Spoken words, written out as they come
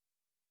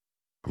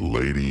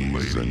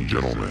Ladies and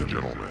gentlemen.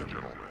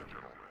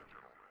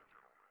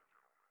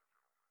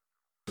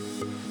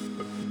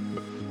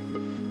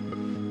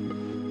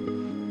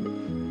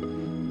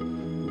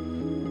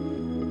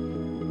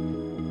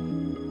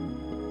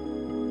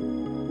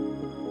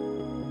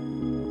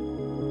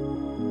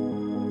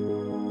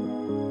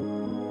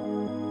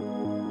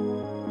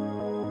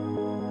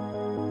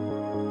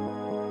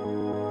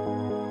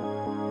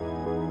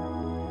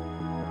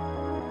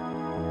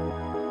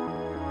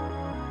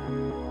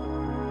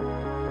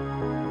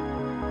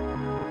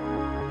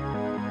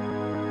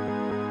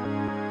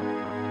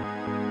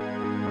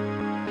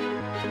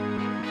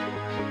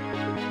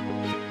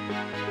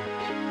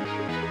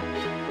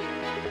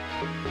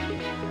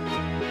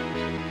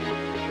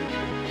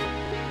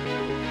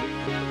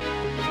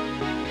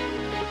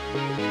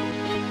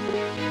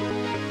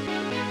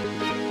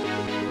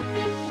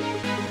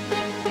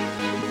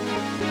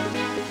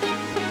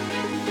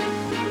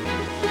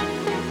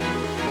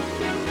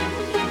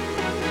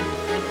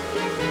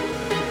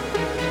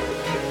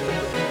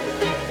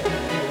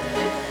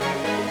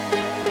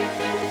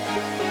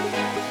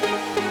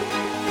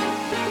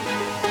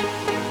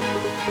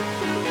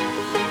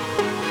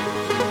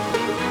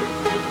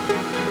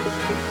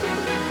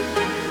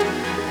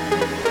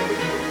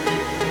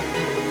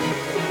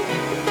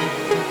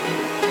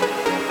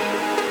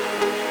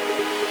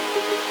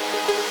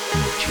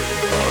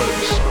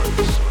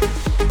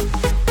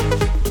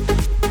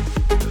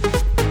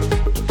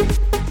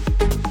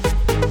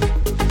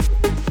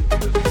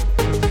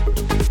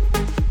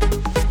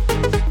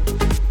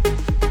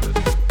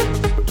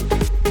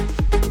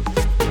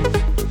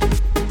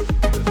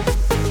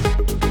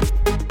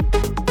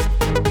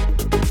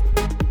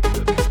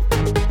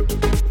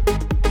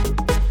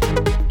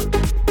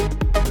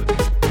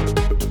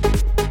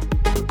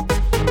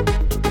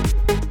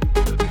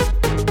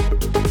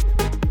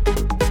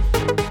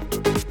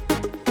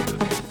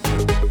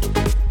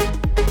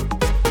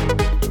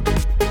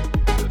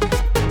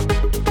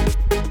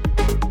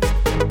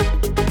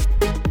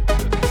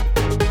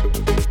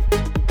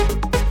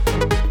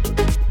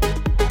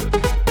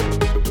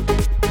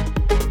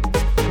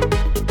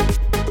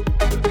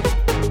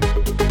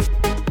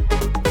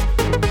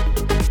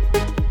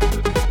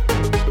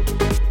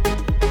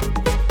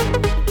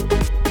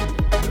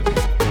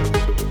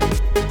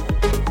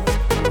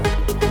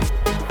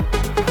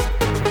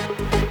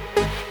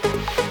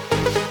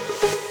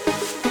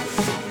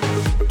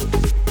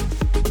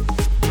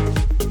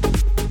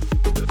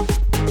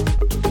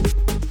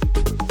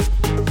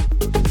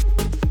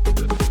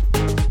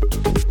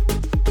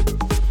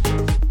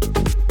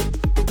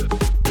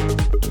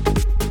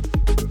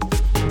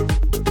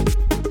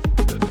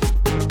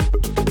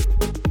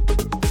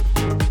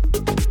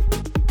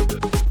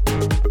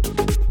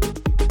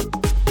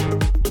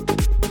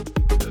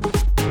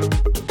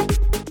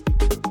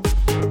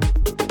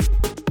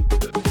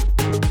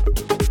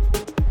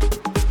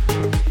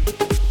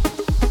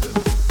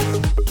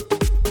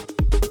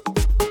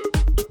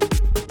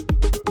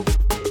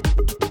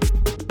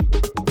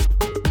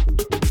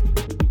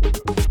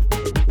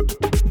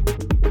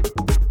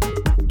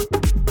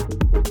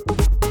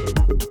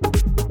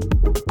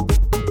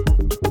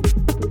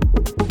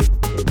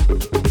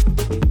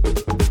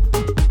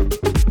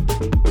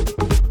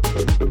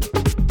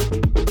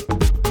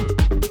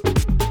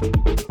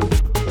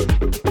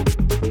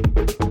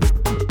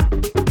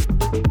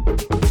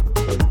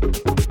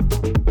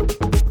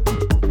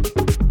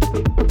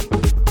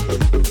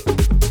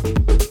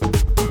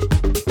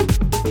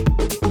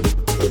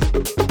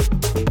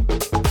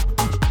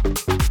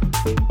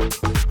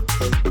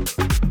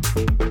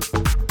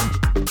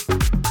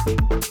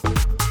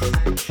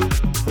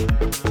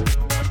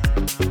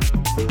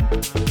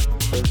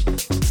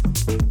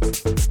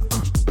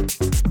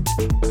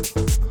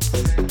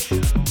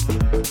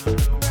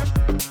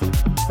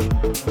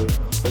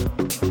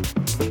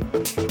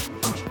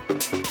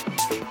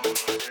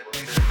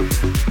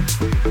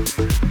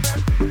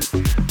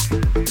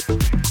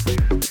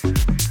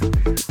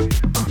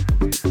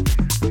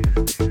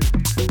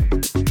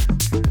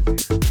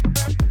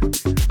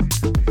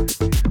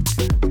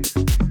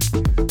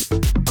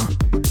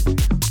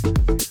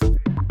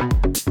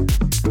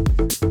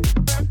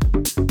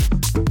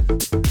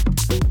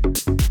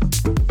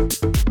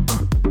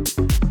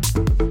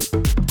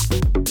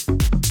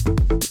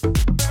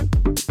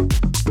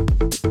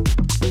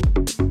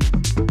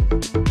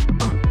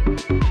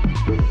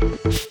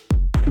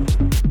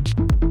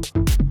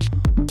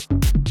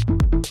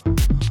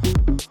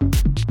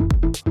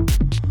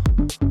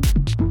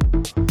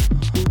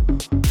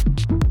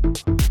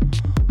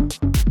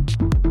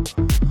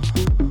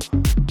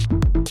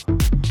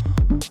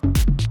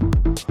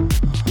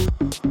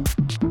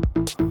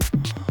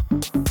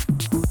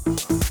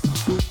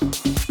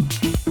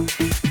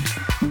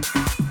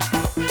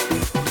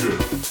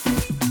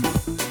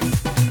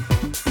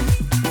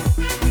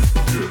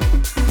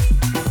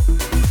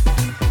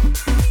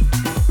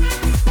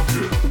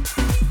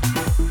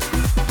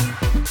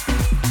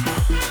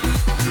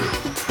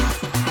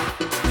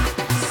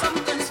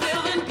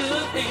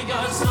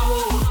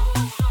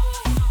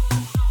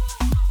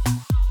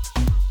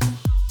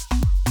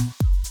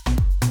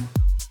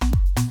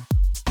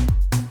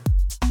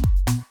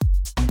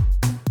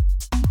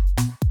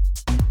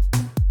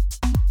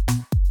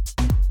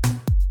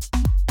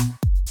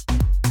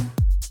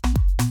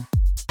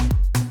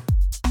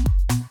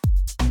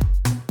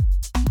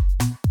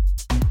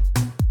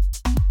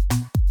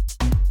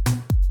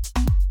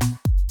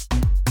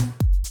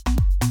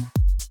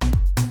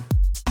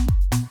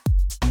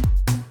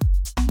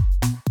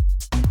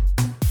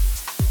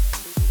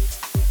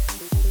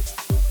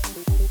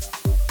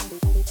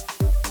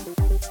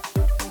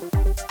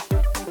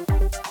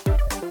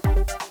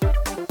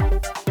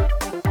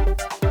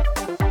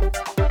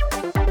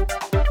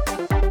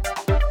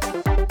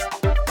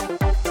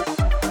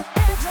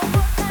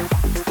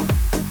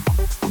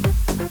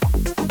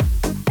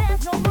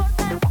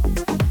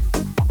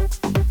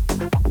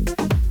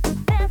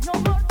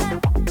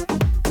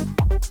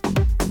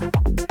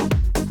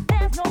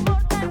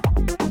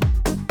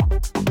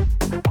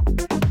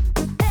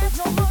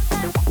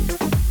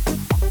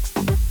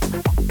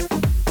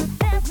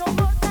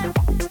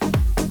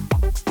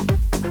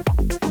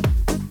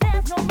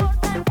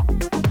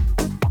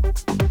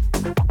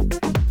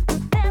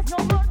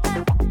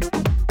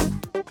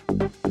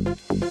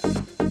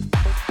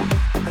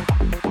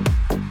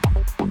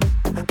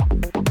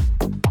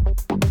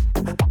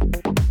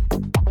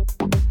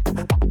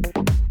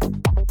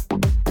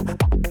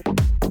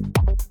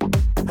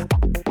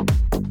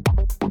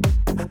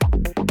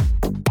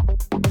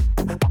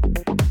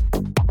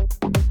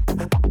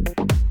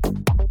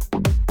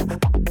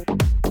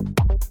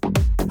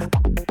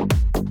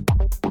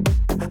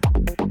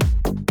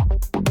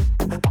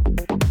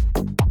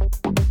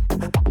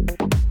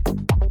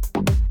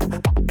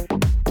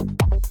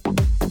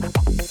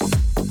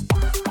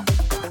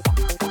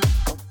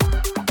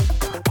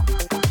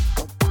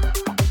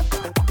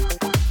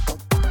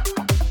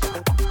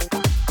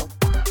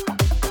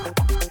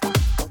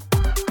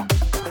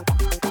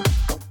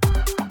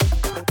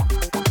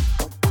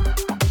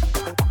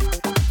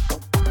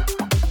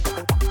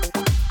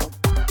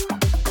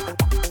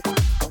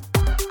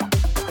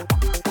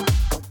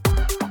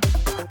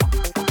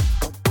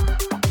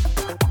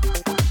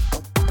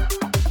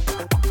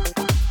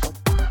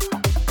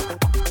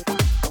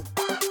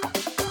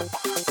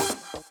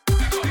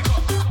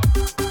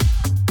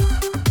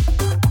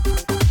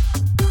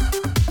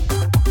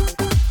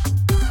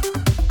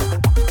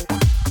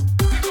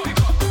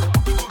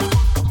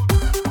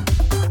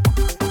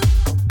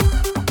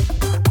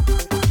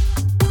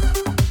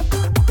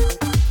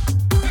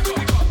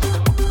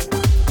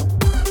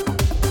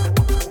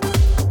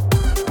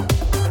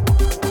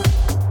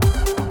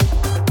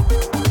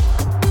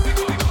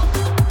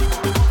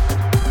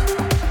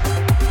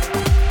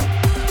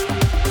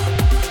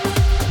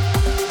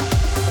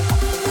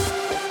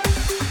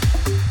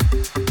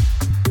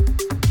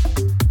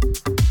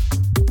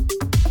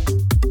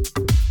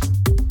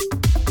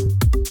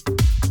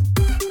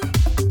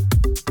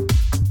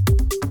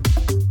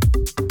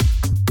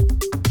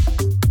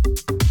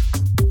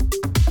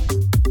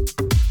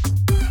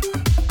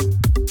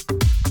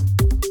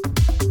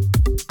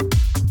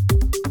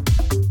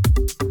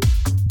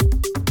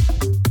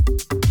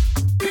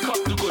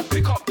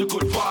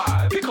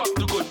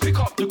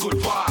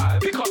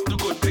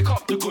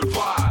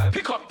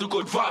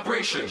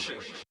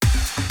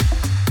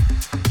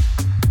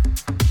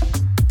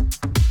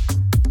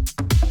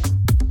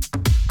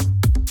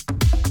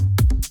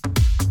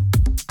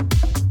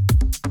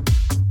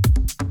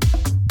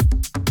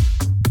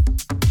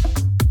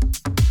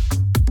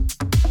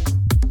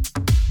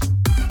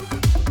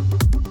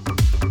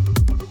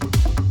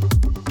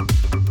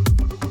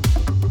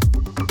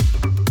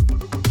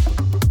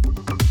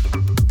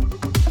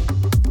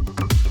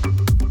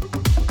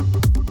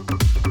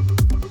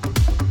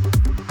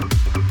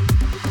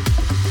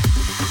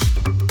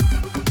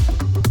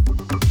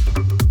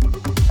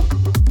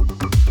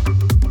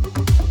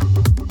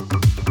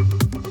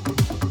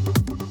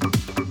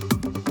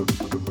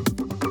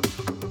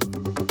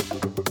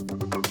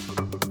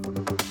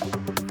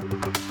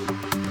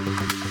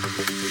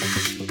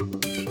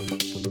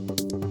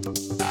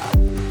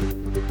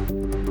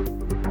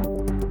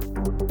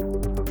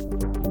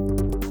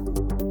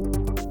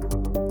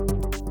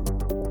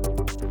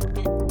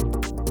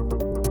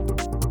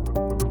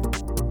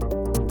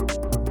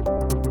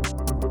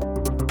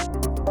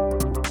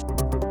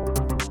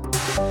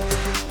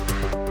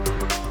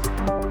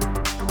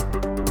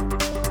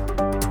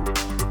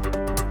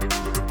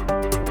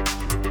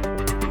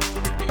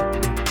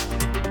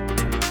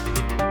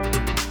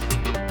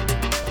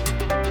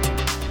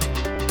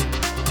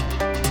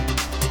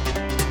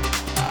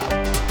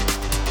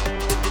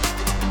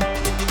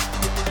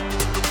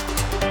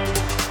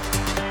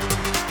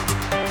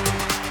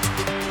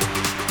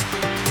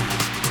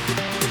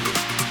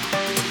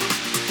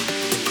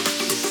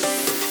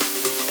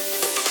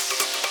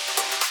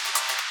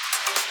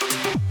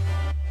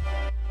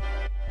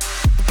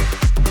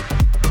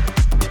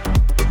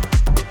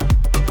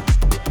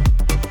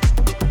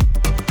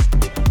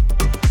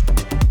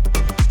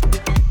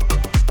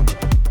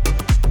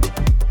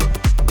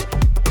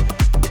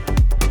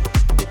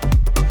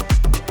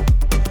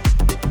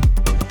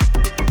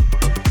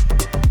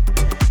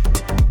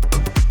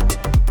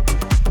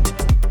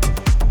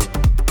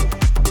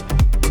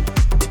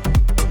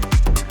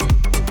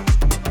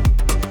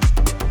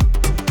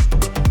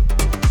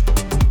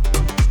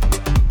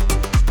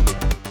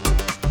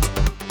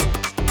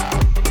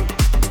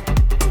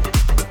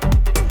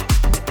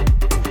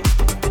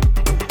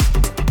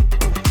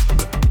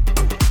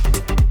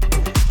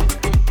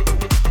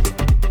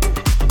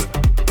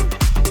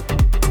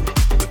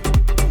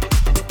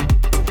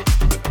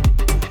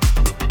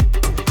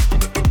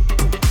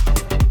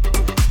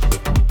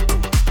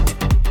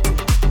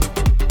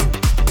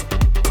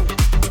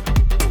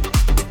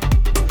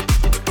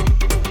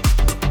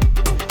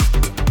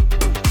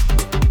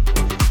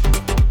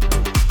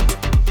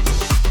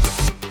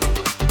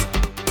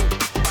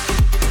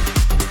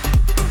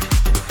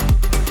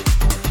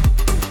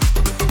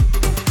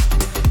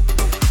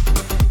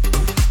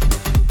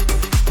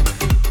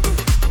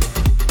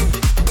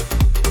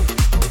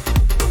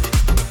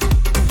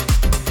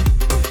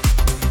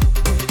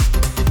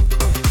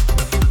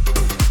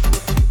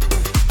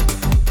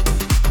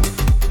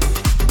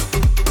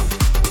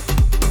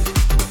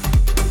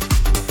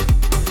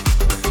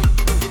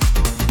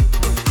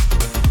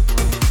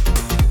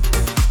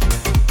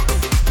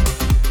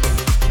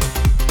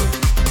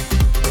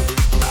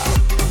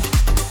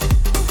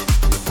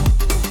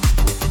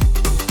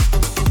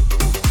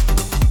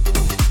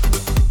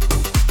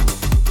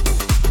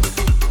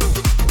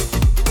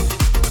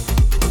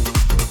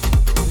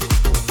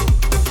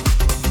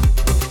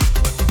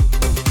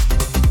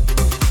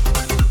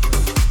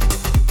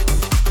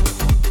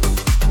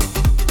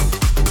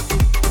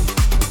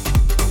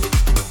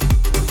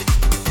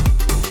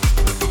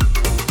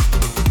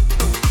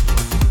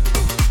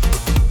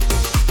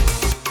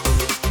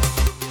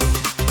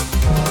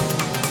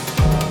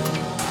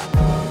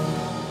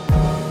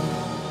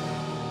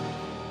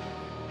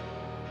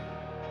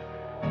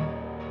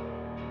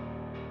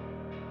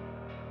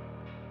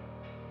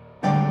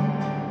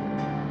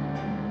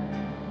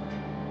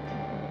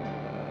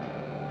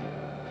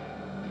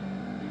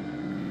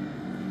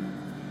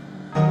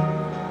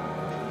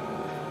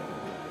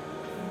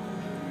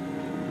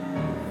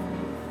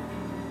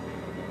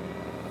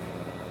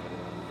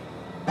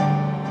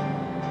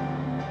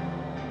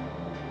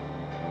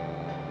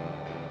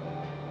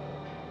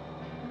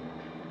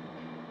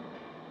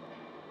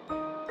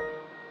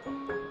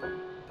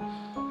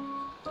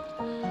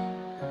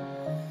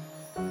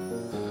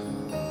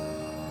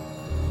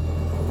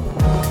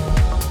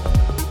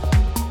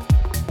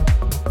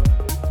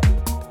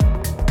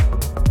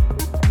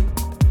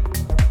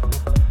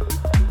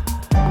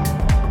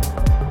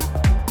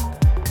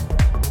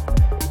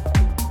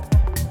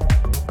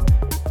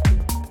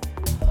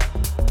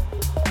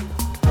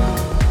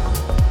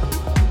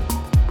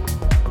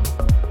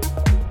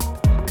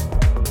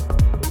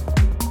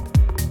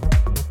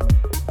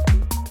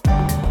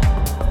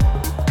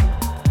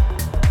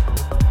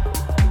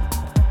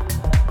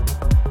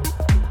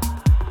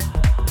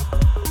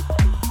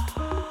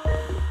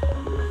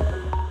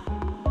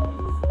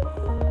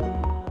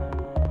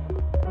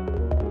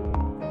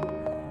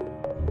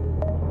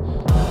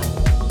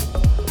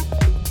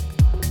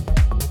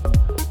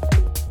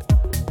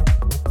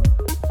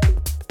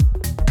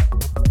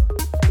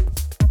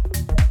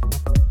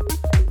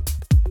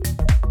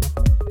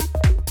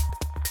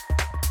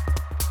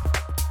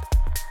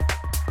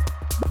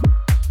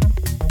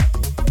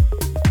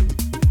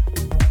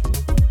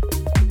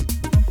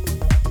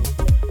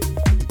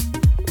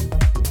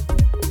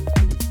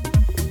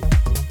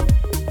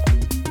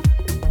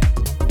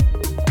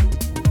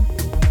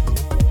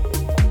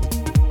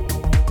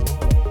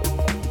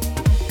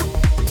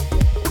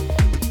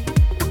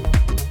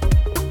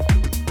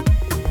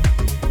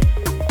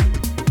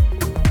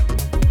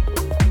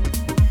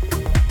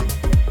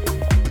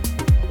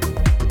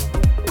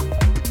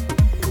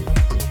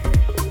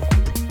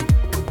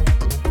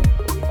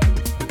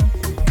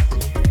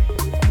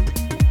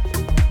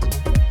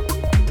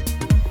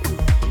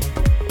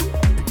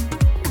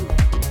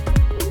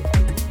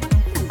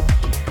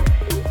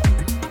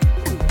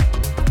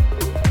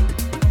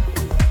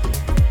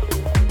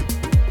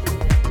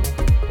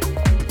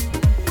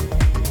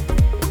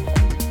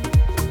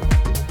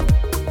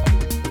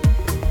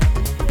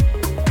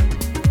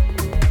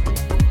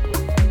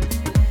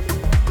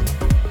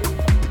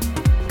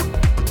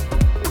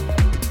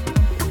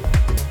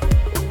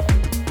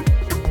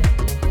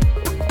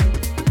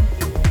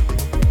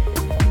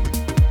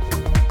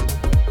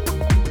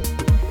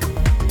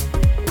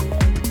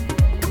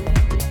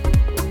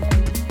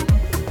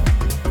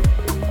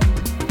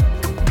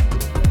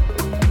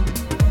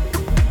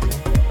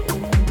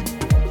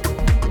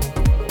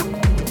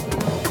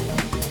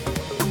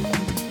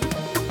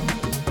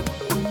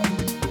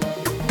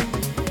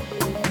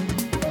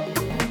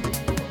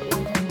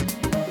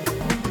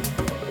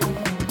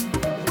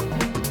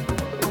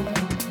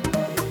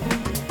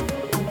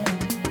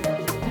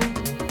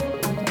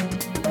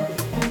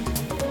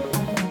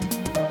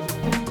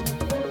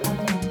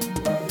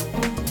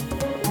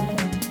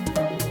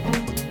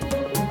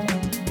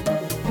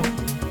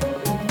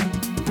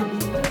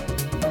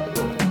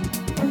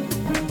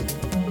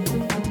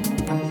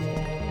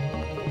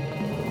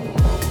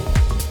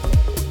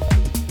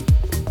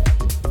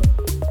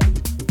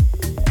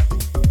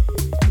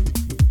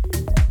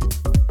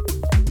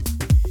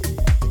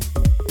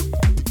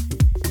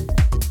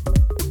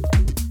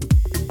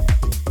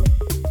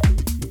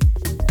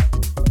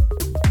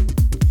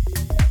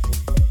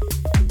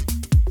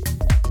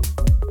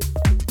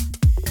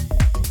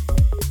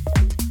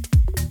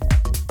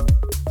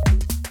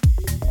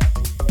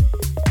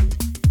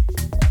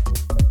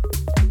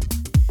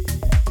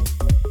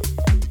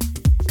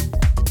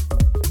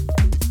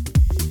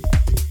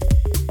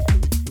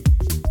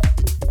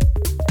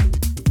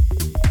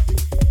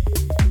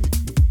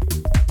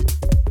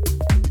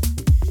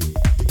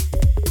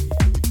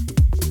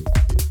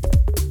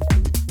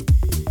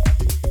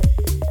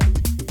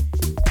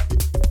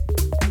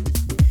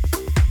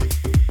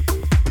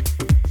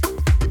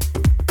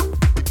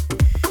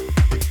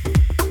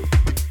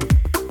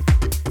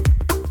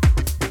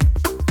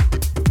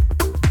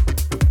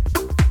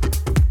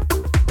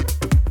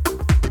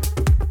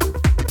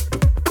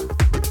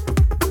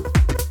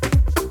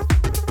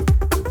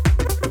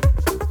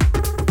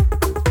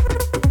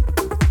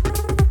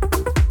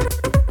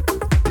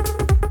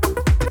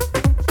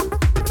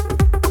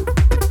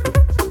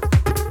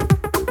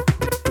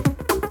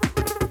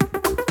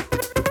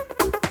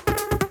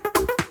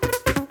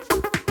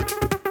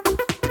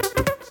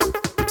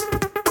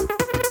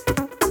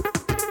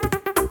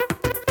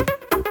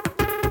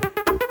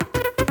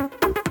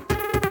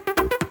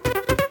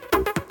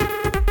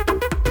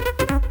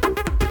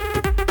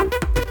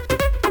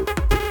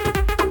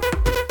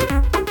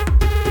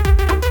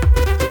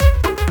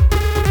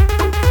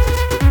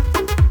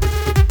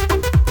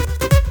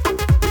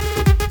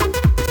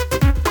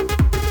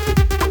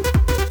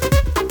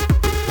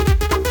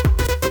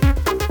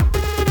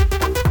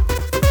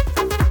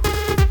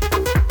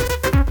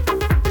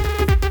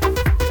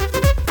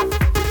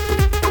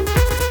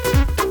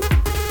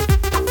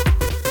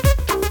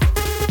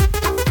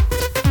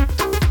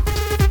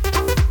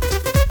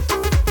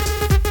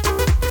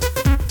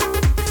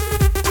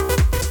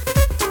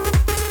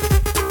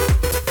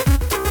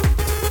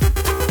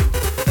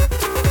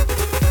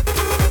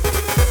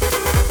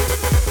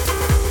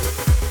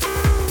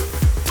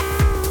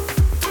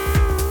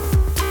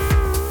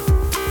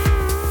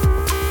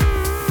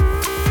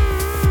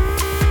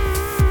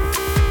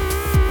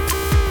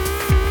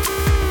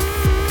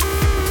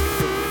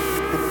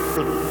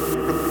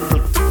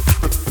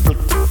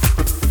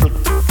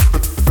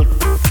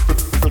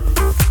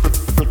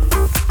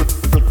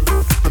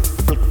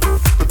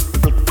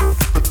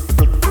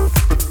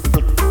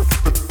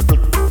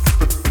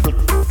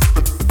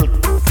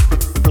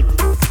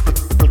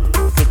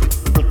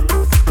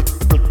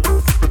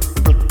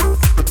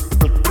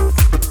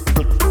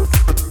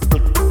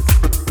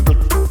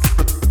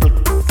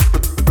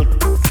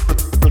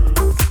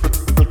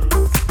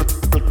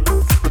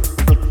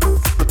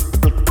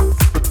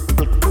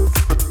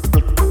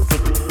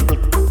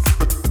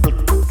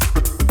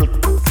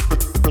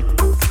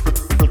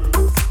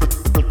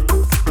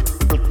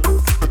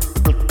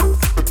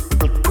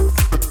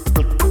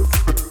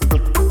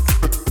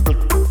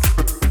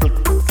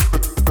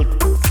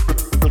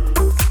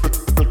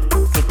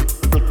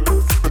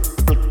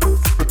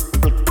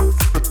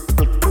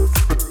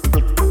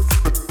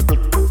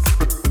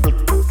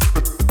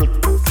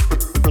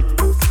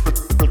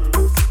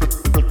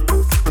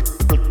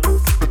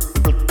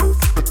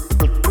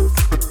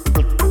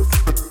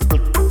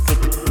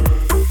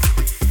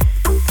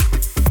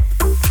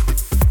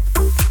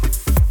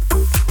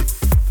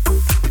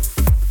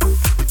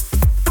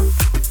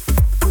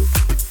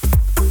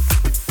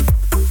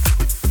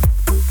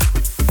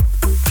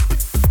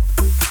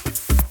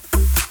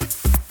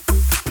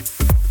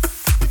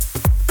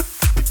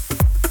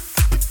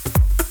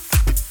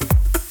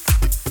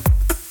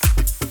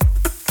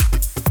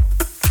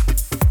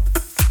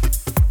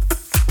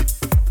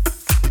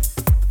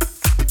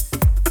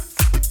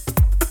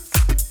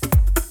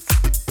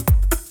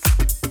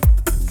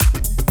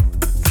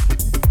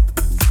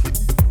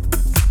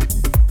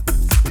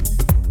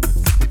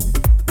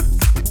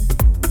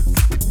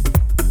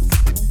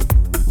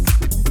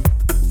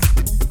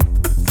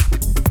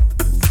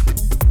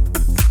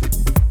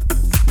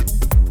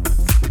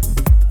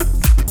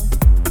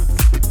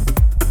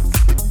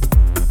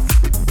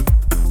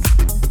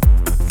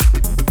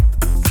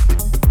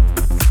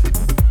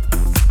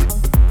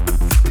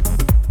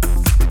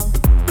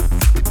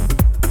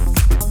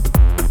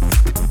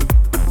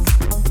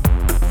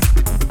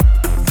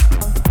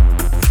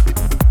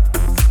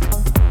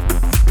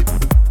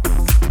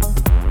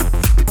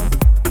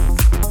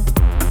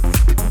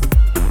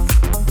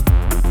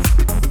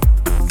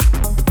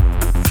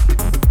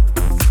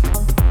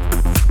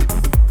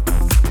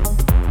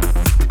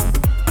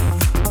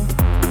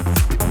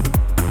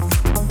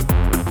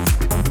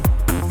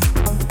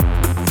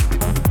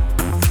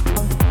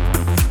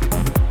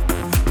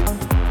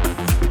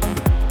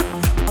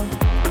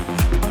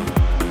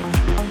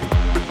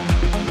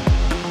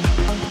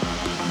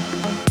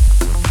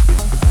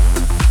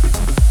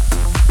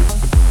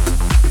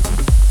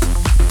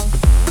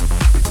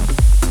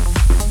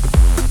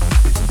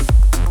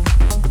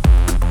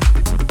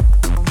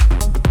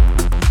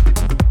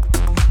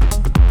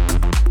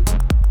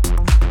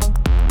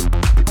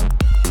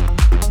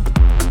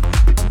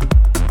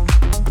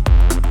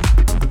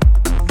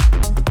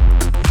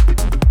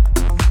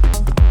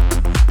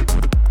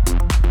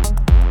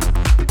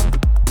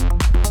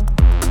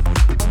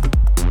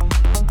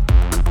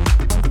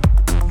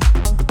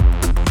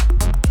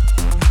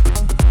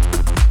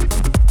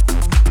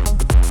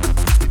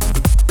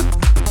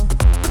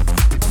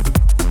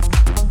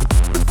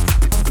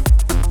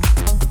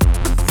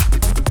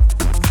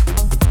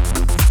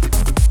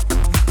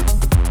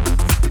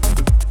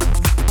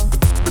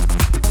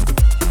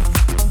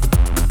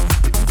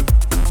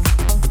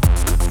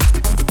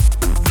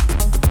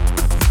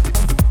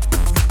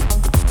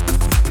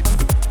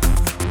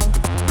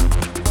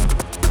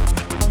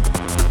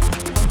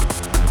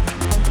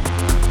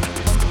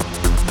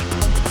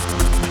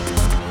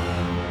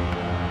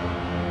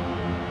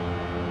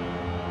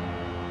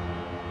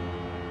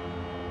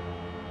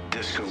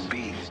 disco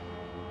beat.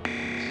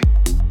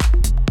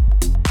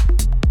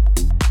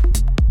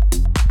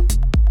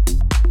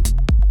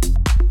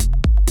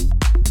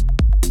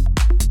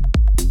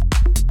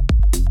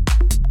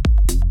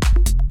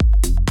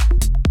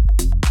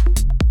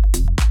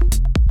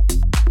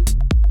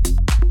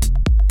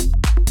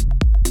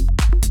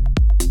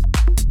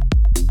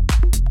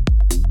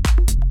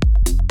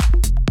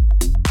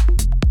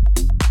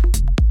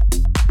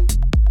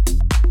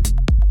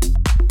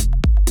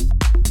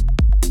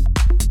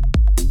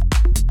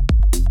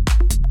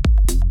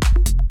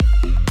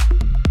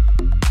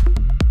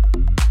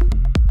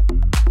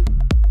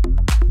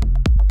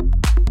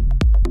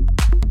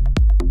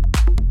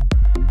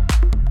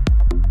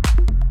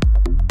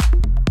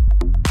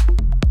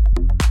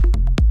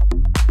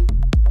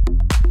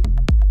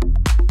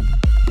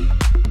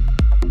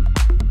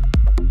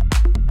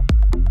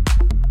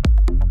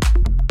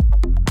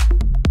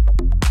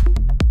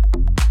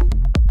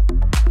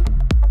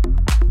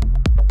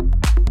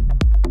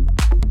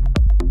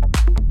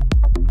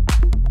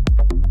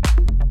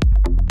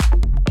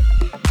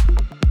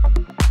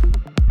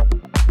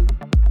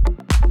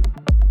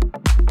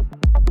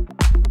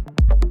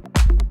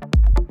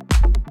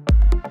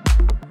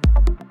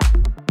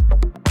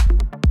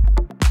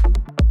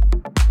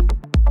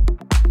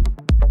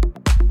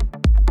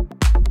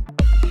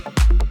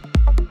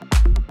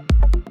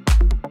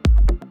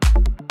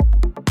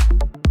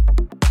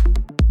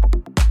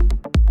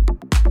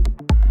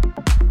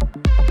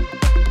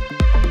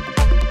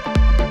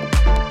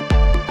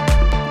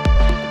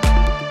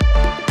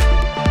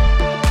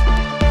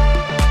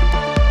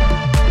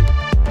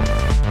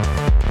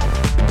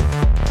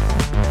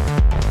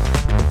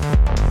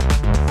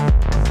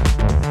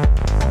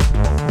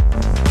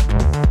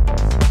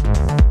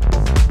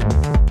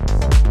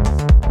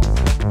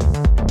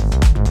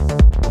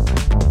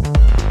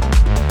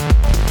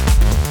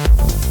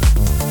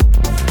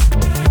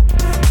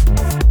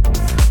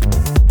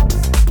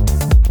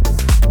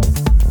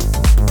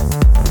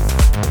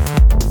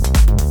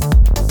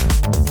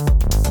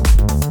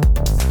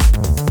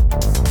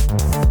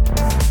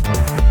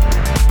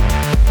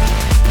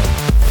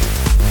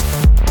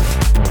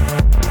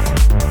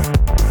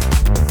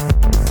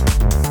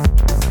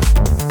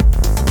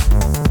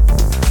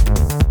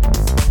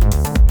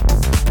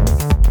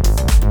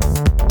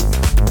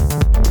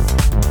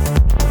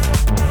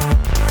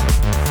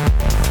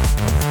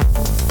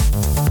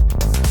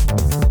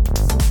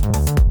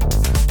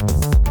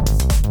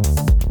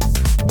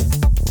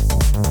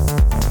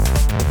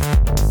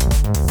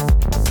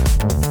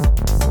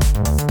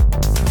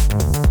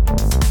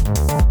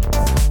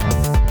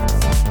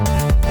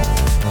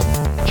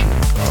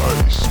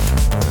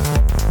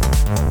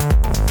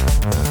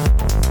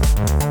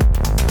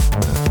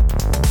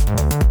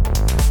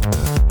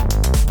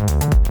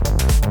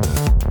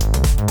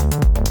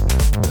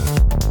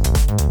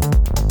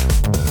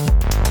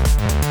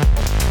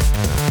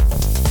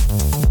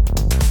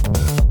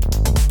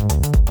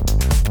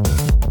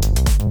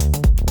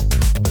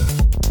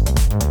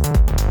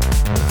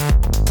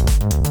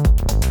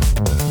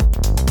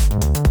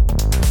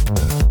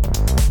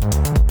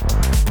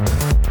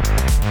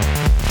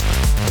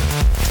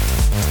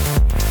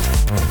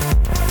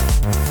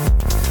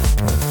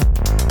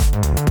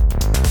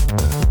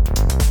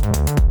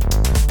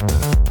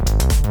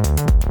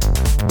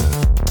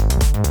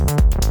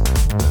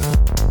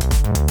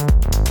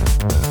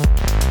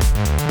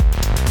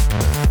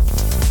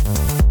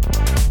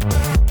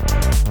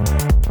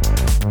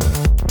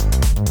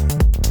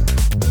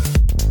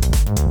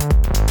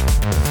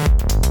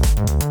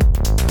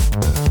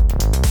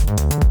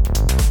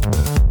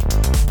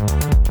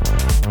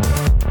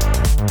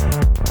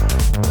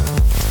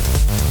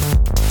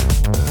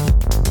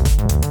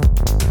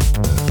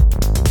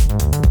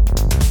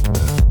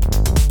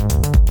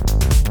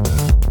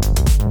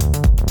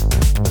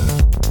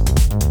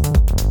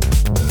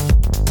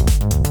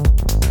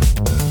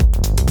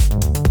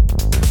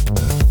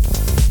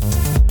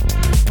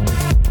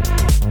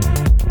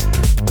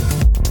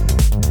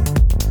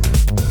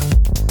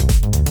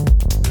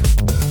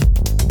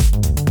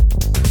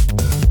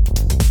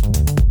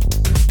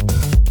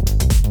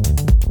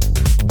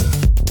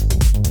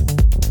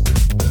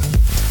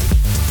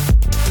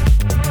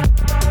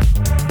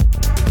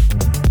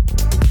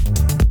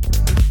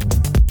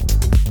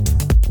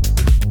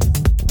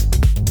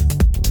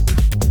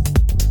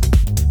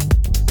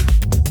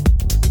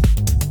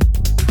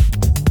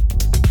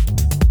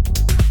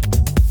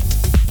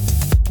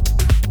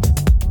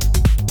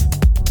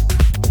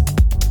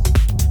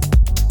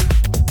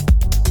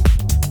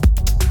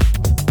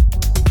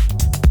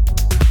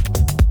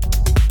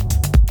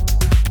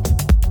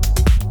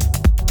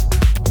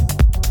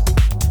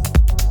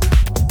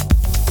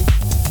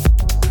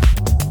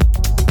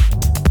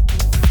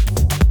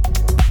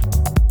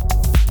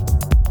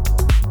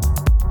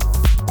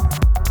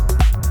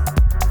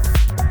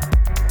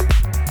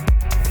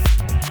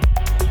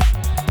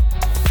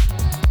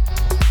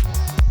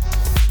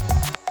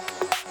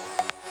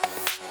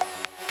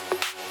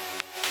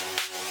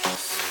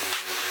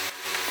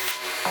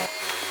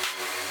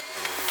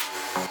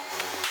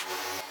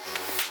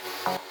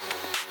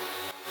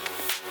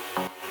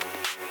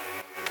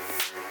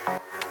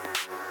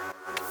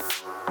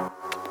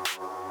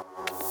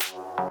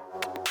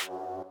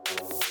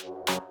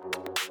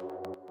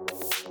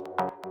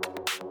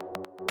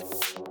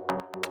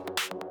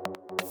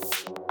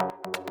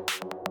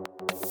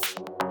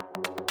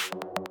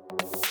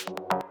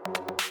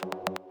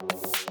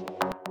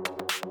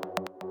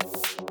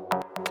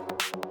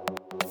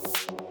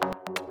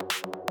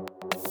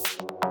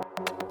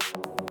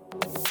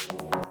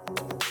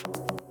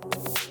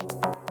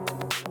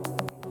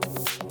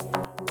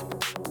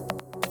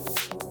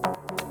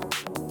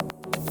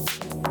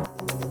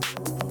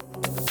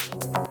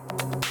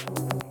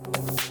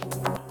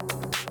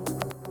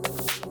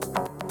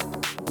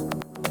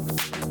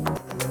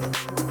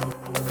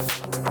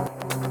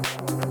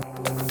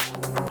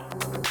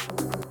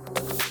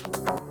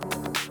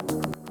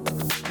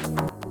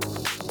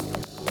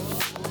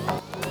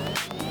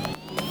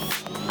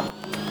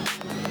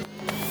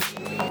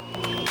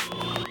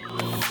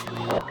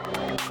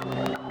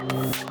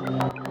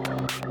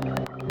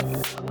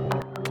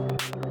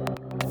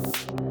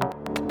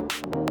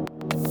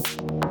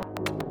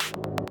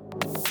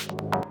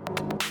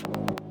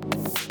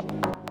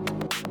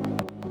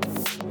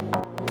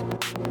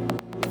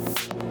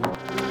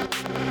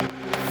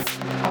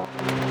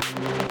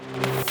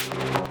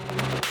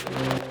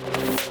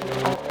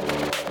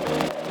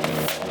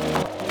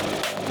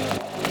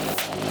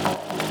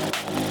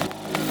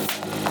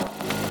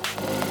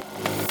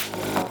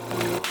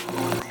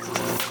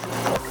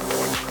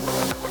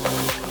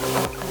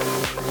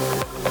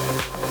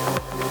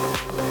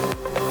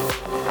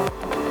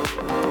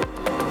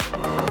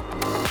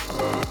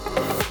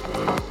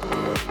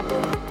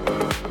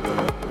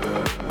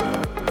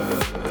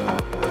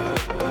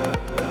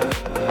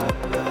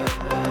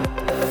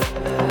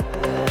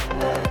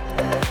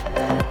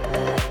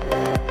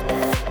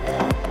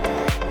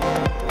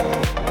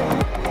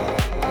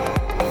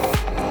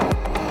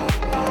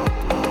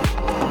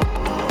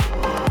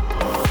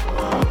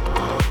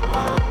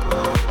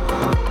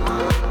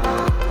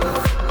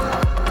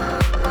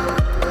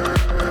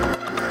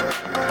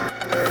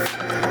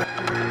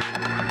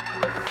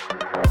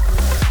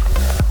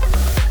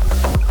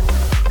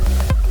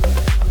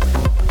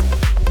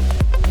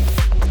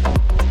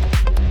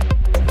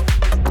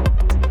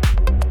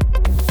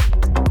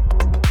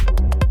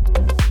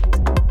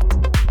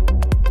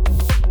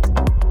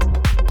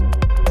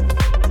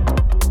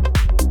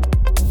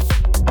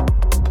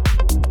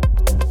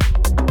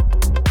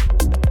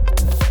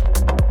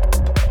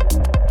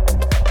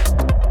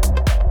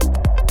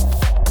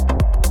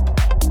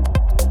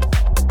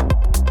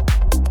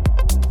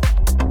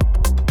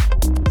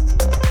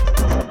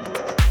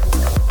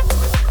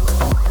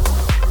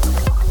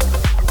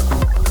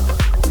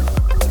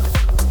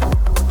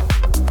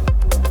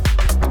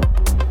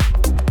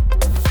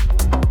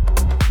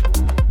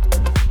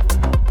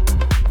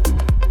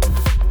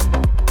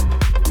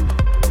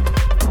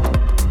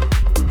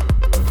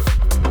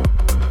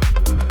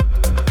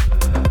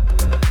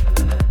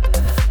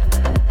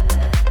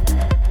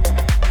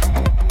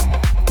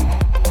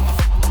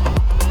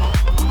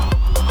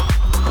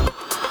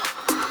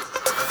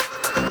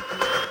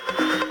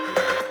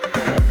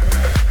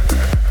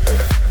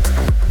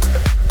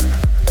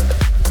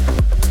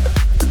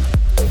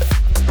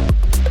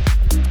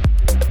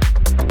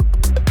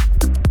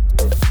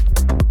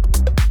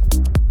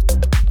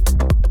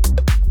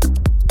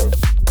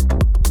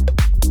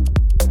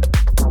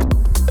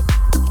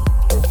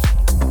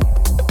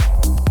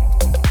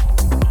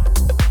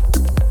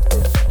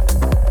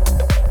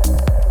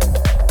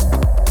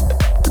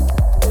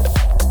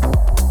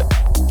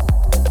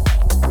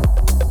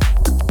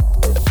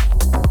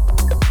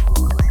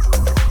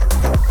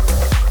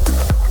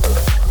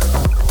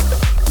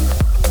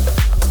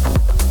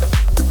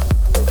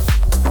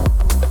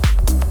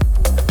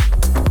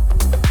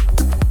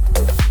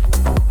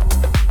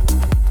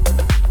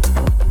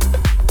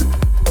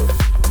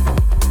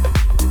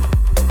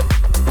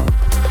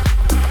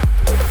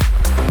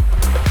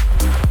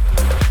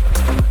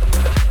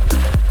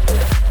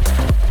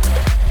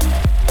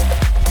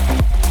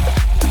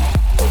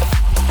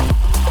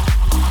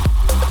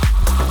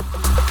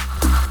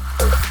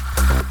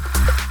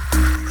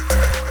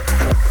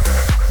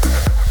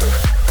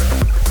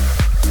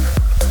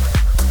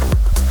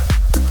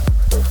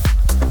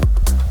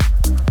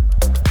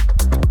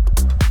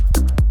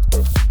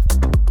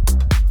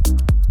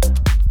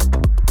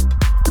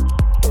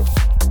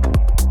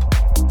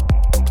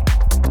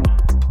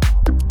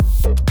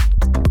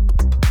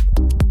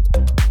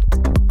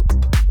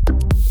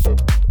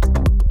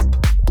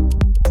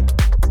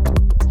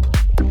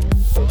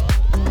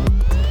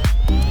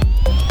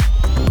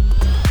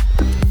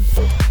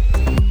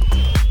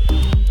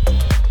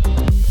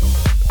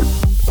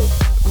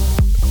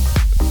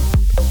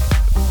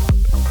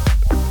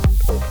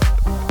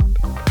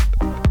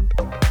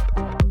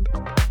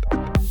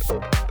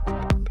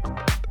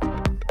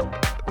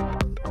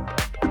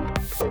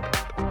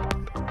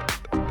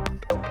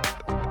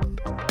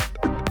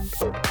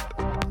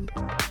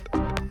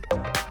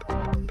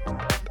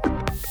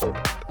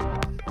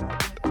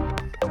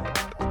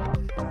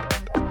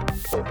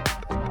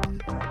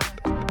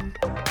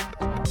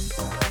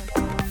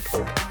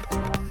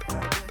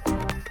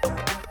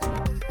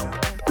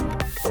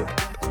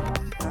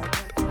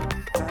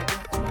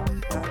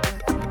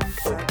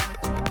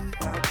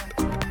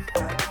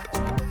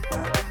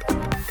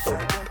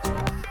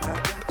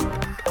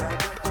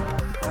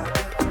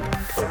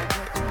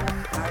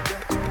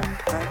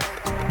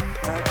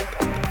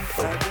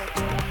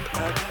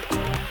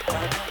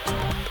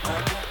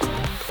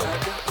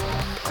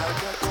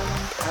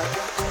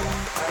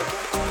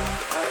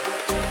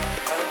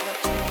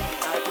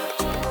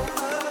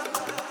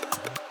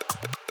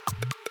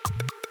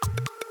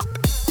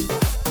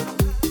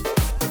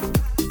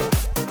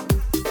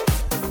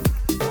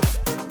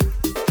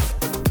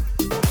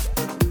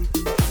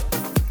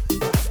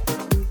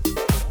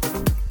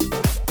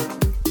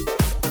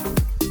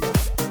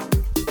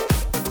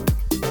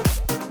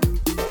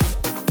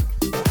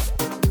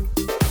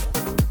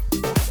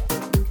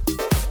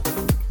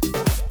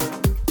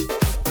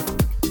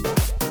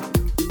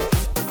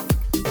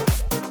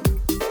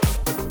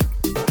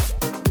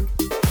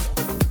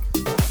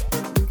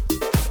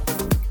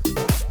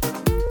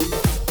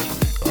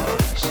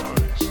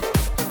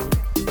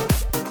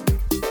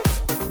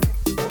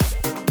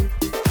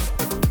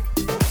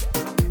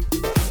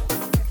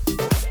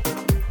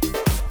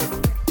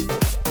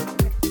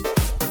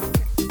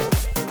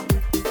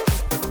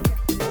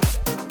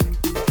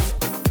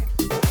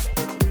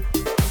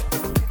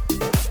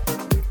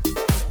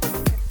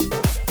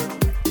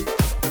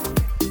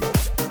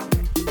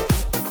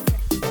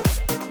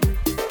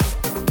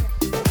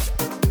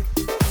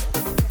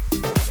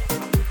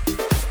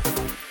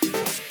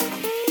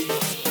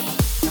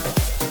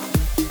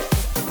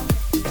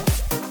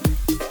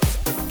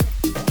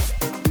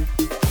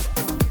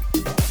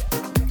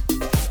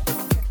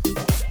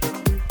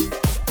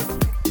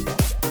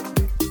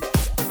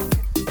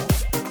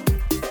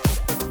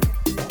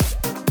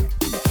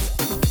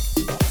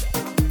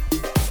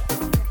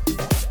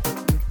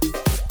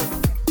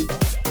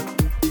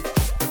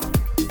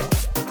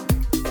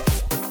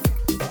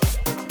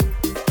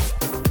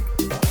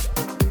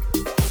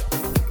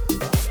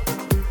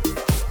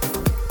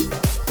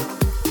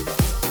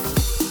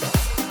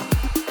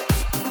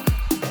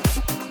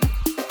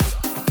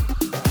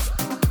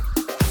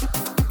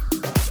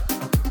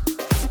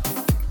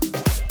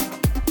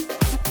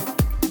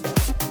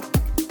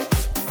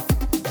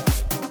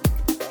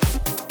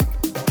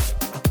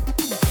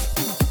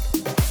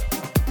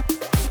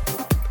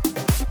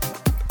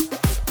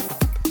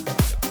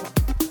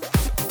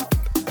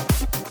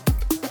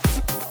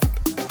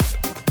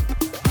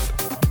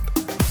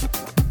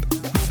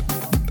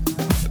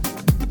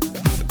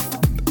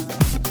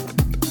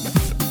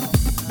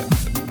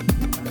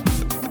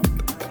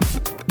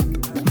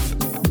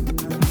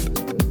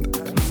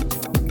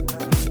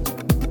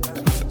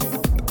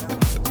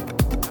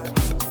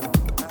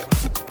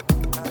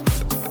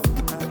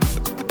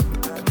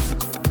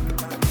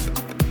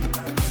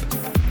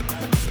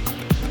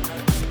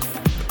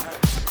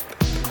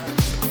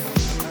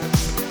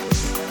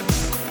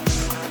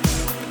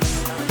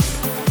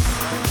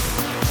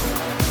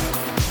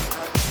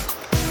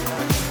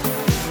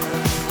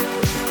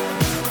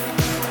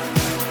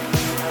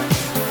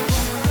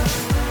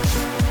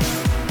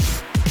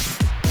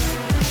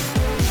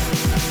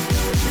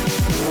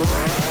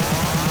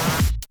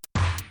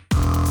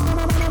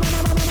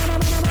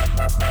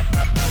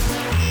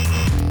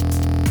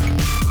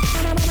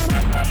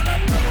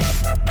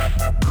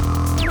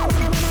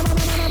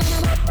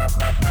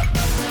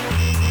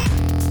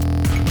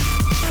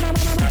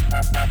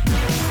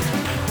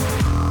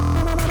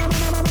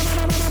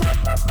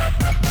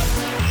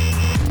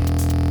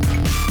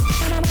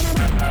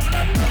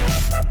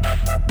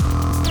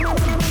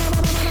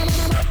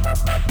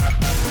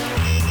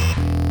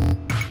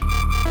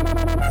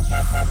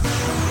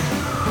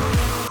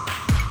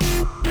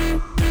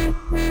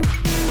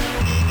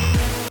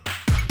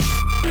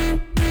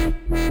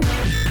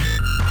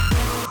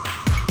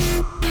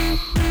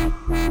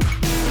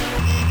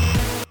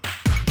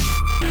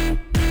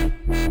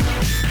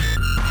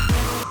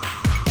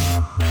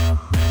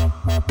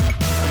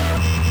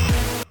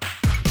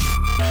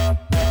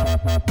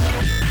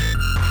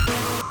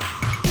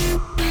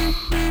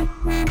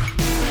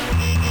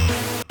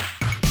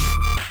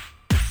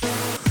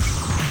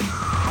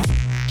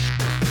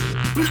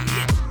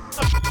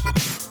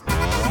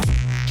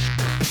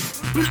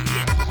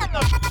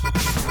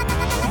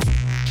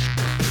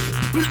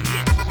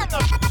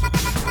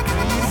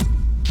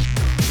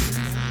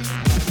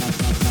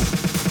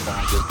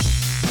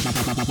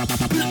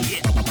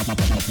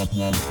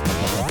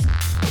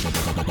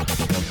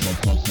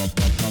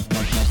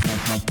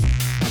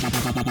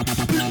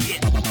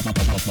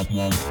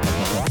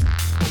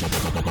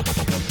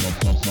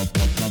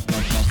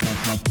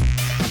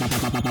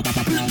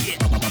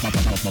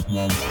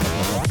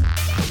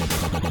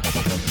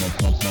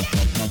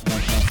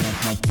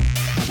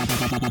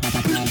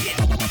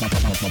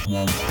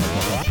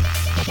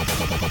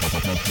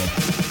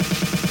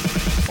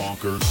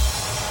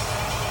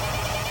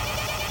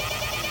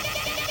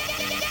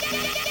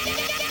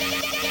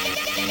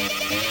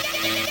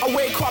 I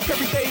wake up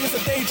every day is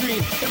a daydream.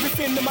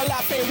 Everything in my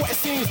life ain't what it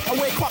seems. I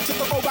wake up just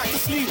to go back to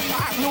sleep.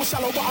 I act real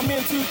shallow, but I'm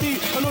in too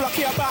deep. And all I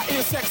care about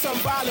is sex and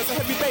violence. A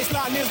heavy bass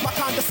line is my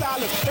kind of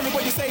silence.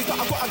 Everybody says that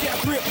I gotta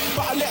get a grip,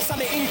 but I let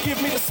sanity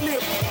give me the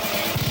slip.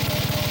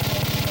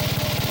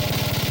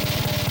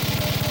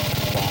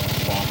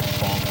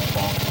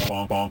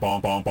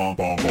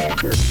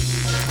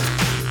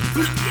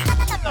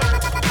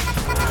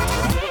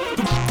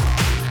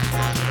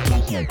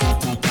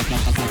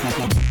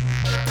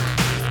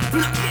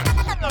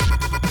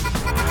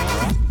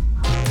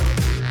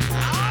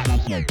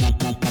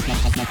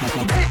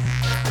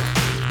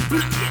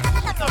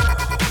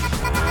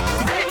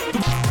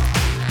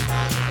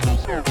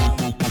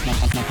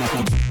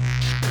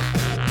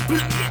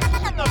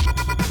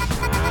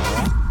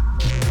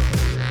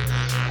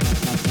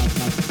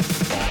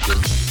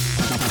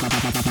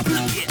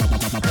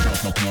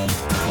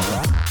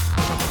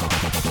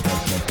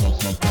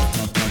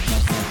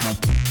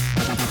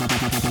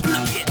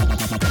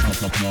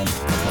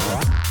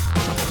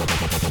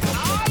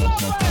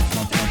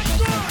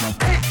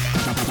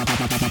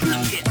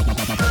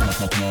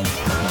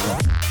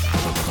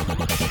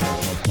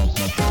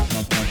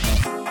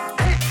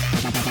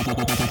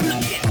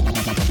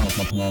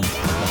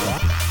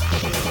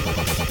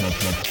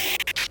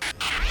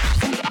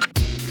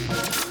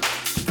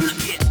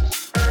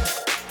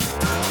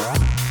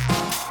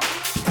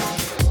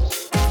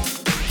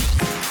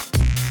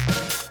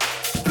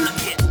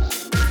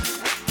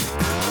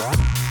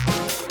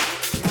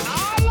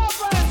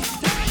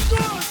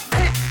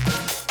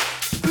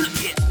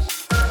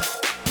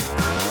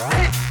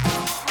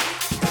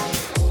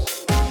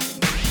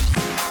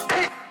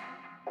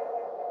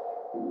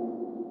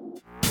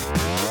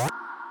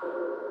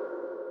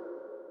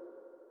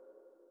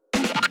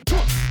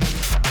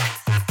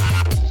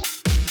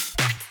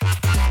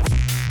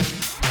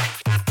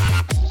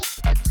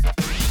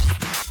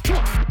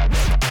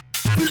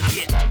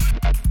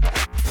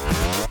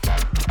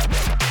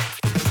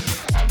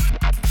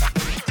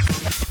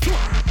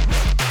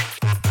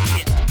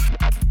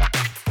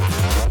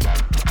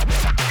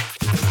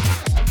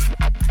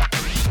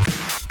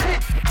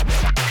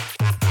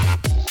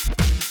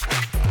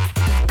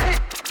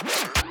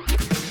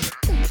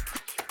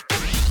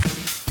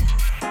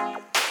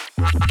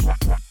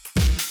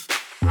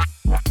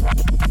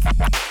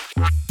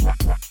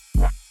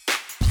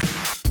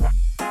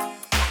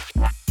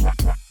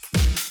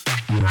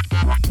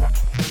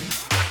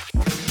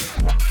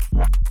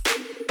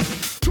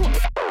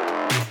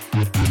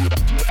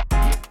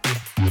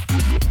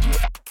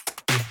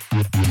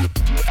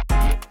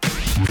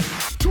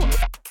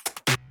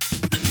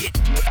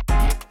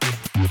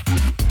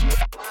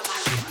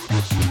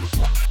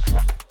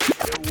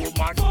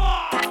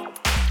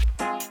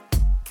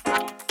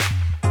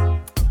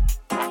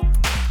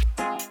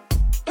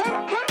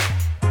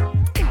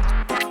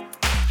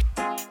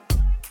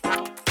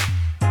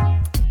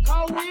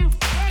 How we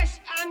fresh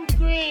and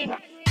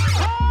green.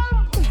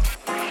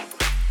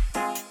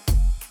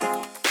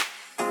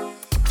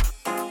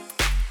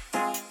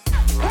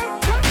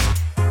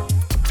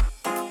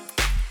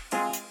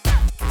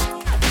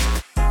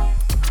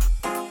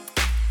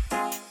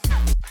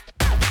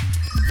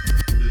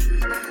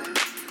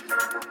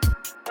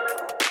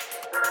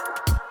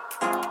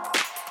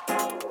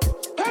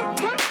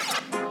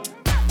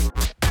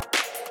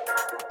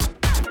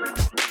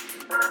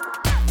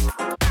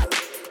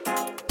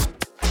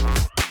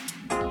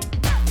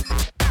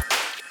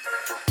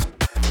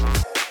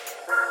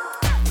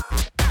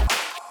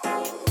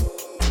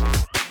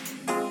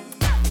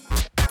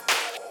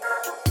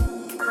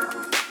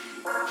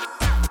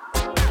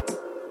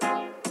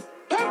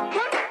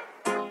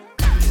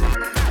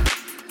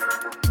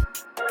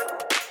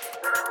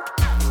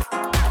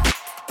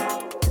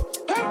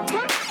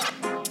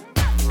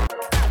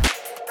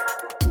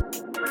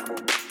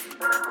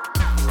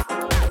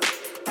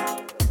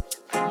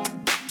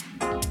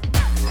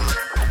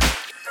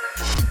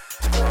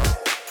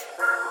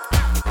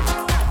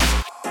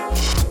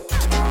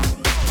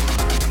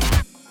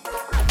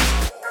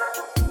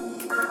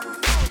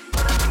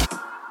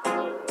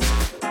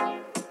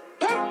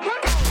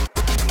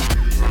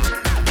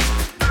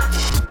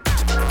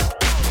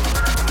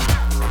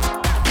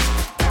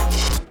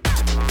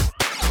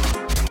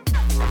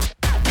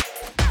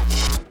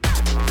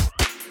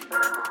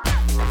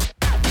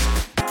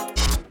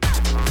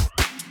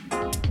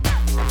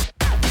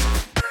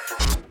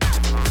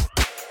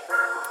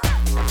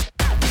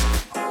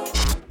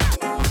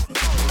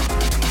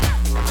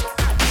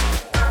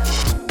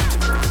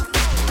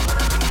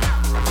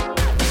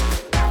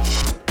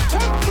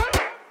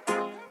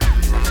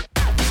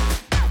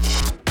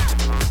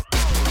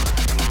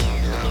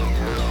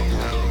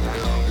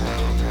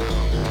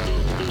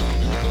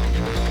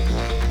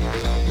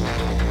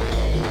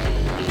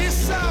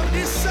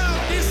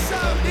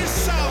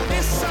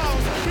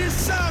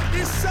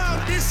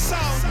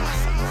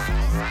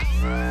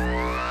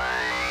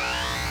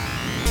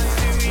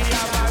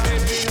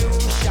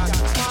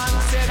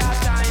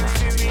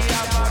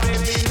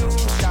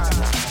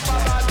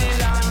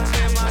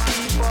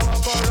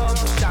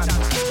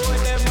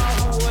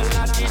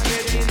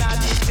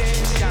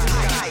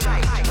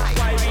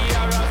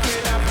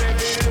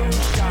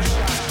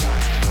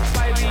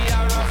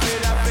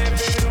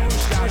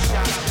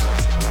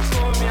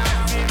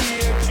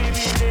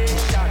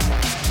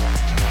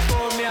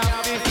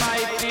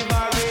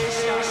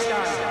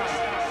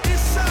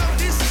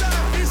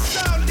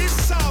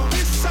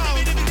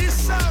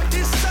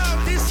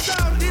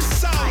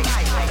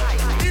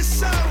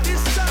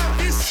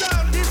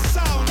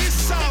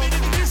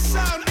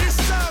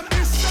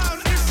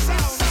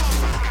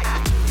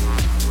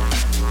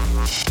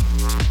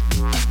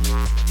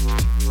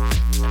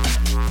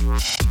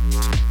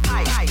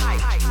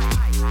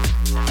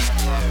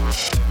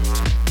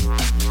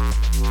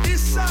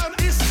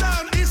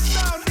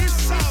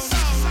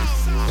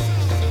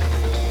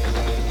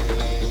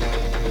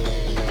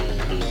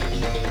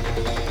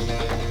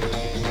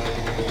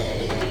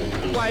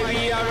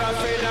 We are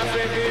afraid of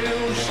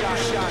revolution.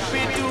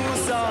 We too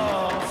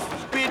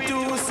soft. We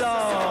too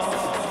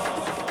soft.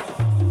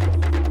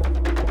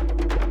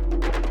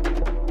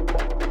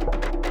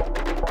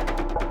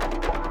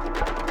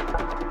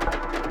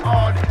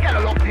 Hard, get a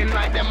locked in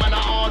like them man are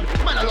hard.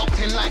 Man are locked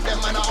in like them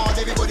man are hard.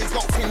 Everybody's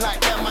locked in like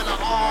them man are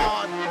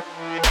hard.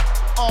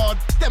 Hard,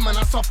 them man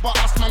are soft but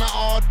us man are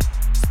hard.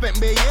 Spent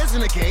bare years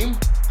in the game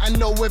and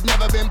know we've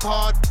never been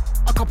part.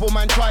 A couple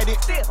man tried it,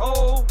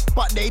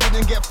 but they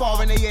didn't get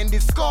far and they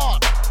ended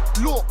scarred.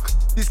 Look,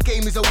 this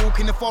game is a walk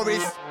in the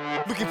forest.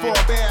 Looking for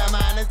a bear,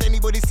 man. Has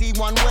anybody seen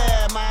one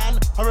where, man?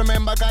 I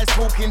remember guys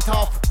talking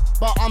tough,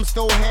 but I'm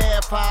still here,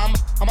 fam.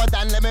 I'm a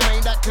Dan, let me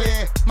make that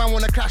clear. Man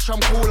wanna clash,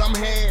 I'm cool, I'm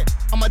here.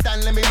 I'm a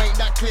Dan, let me make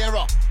that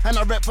clearer. And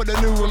I rep for the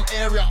new room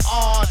area.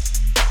 Hard,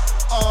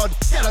 hard.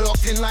 Get a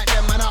locked in like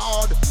them, man are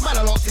hard. Man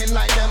are locked in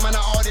like them, man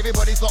are hard.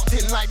 Everybody's locked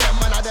in like them,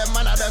 man are them,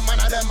 man are them, man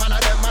are them, man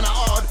are them, man are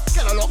hard.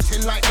 Get a locked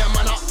in like them,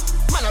 man are.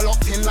 Man are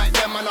locked in like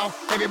them, man are.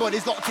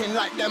 Everybody's locked in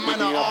like them,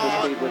 man are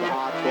hard. With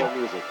hardcore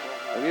music.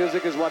 The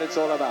music is what it's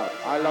all about.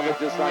 I love it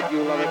just like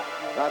you love it.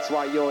 That's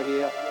why you're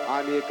here.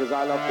 I'm here because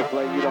I love to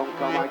play. You don't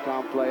come, I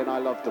can't play, and I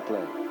love to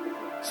play.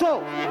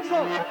 So,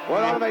 we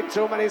don't make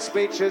too many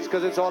speeches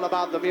because it's all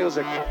about the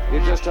music.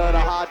 You just heard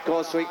a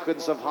hardcore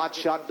sequence of hot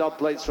shot dub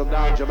plates from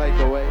down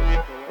Jamaica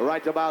way.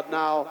 Right about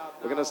now,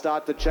 we're going to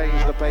start to change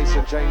the pace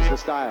and change the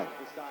style.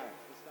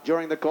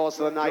 During the course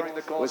of the night,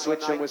 we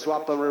switch and we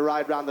swap and we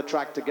ride round the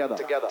track together.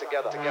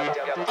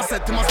 I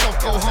said to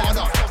myself, go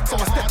harder. So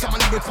I stepped up my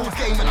lyrical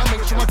game and I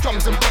make sure my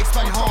drums and bass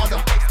bang harder.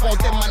 While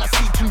them man are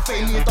seeking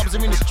fame, me and dubs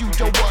are in the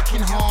studio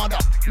working harder.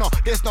 No,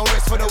 there's no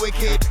rest for the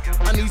wicked.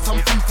 I need some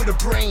food for the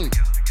brain.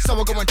 So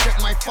I go and check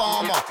my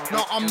farmer.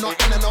 No, I'm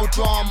not in a no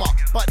drama,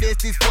 but there's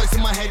this voice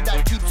in my head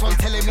that keeps on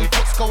telling me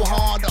let's go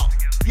harder.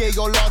 Yeah,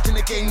 you're large in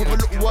the game with a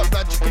little work,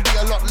 but you could be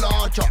a lot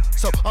larger.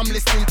 So I'm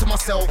listening to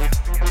myself,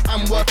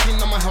 I'm working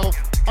on my health.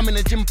 I'm in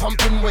the gym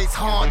pumping weights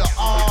harder,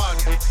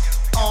 hard,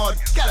 hard.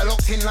 Get a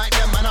locked in like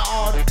them, man are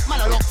hard.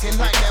 Man are locked in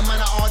like them,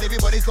 man are hard.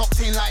 Everybody's locked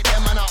in like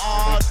them, man are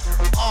hard,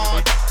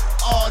 hard,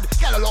 hard.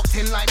 Get a locked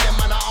in like them,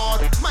 man are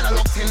hard. Man are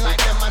locked in like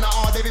them, man are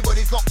hard.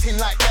 Everybody's locked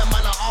in like them,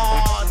 man are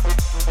hard,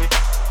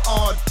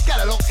 hard. Get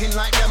a locked in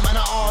like them,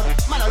 man are hard.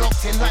 Man are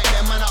locked in like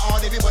them, man are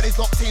hard. Everybody's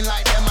locked in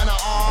like them, man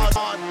are hard,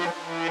 hard.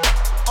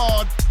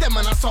 Them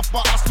man are soft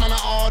but us man are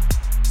hard.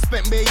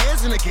 Spent bare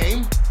years in the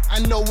game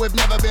and know we've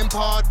never been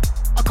part.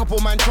 A couple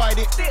man tried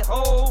it,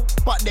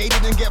 but they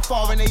didn't get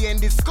far and they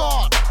ended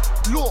scarred.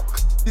 Look,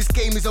 this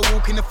game is a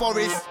walk in the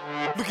forest.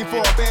 Looking for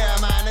a bear,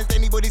 man. Has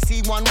anybody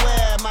seen one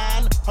where,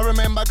 man? I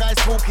remember guys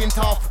talking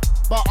tough,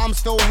 but I'm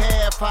still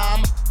here,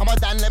 fam. I'm a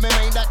Dan, let me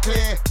make that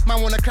clear.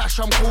 Man wanna clash,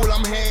 I'm cool,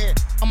 I'm here.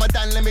 I'm a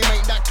Dan, let me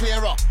make that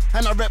clearer.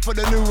 And I rep for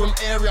the new room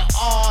area.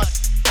 Hard,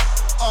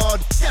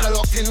 hard. Get a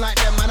locked in like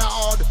them, man are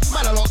hard.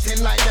 Man are locked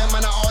in like them,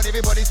 man are hard.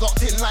 Everybody's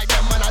locked in like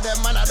them, man are them,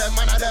 man are them,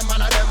 man are them,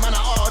 man are them, man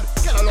are hard.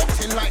 Get a locked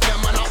in like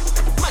them, man are.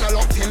 Man are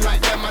locked in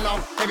like them, man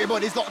are.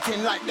 Everybody's locked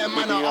in like them,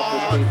 man are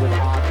hard. With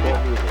hardcore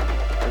music.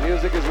 The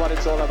music is what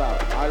it's all about.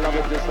 I love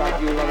it just like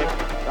you love it.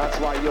 That's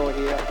why you're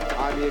here.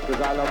 I'm here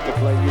because I love to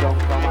play. You don't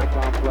come, I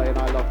can't play, and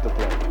I love to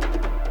play.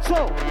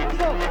 So,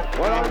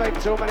 we don't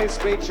make too many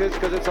speeches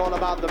because it's all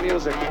about the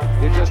music.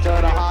 You just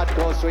heard a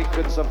hardcore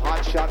sequence of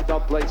hot shot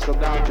dub plates from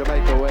down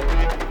Jamaica way.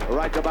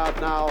 Right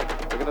about now,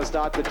 we're going to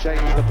start to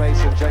change the pace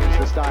and change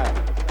the style.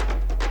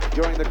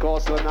 During the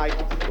course of the night,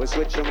 we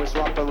switch and we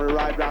swap and we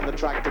ride round the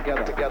track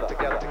together.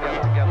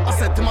 I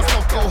said to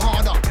myself, go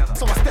harder.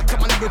 So I stepped up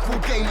my lyrical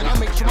game and I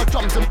make sure my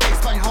drums and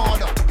bass bang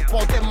harder.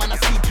 While them man are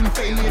seeking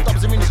fame, me and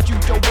dubs are in the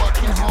studio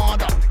working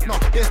harder. No,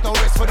 there's no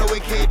rest for the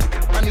wicked.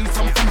 I need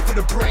some food for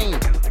the brain.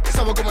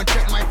 So I go and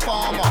check my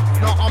farmer.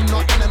 No, I'm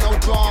not in a no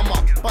drama,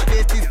 but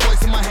there's this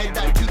voice in my head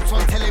that keeps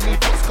on telling me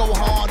let's go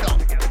harder.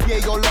 Yeah,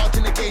 you're large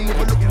in the game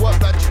with a little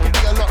work, but you could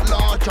be a lot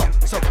larger.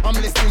 So I'm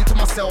listening to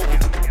myself,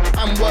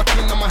 I'm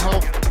working on my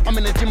health. I'm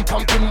in the gym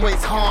pumping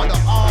weights harder,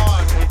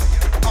 hard,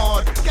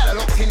 hard. Get a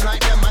locked in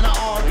like them, man are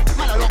hard.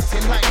 Man are locked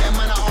in like them,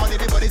 man are hard.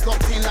 Everybody's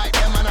locked in like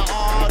them, man are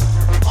hard,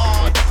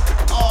 hard,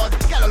 hard.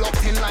 Get a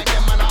locked in like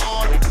them, man are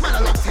hard. Man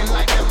are locked in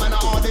like them, man are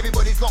hard.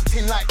 Everybody's locked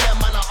in like them,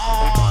 man are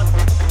hard,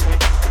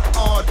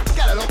 hard.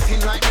 Get a locked in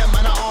like them,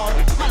 man are hard.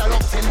 Man are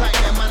locked in like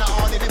them, man are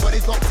hard.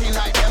 Everybody's locked in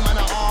like them, man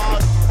are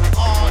hard,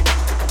 hard,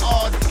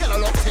 hard. Get a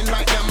locked in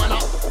like them, man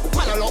are.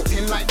 Man are locked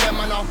in like them,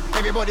 man are.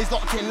 Everybody's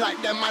locked in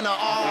like them, man are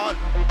hard.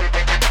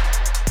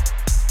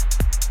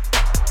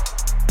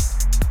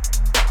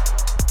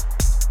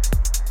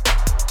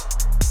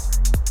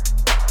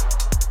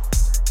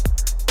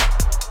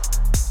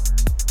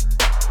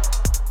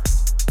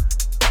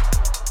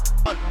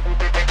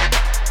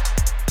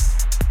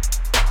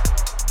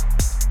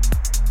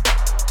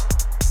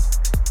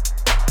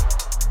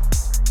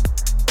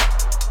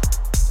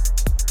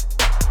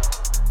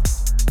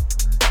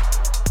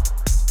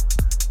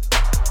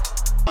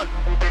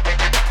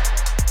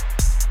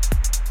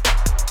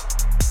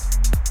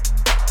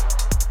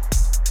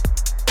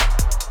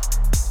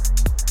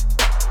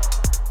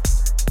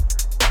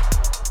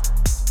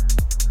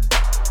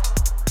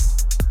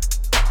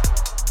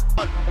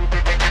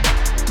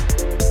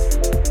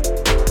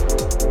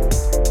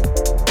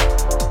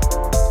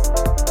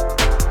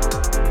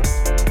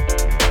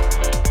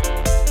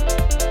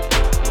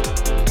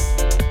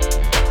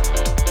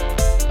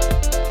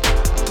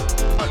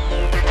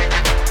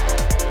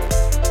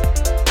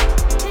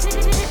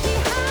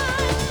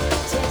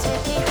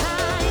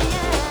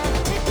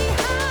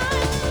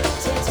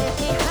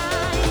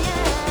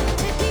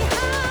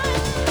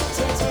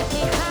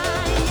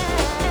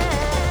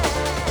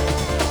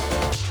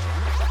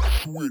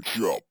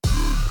 Switch up.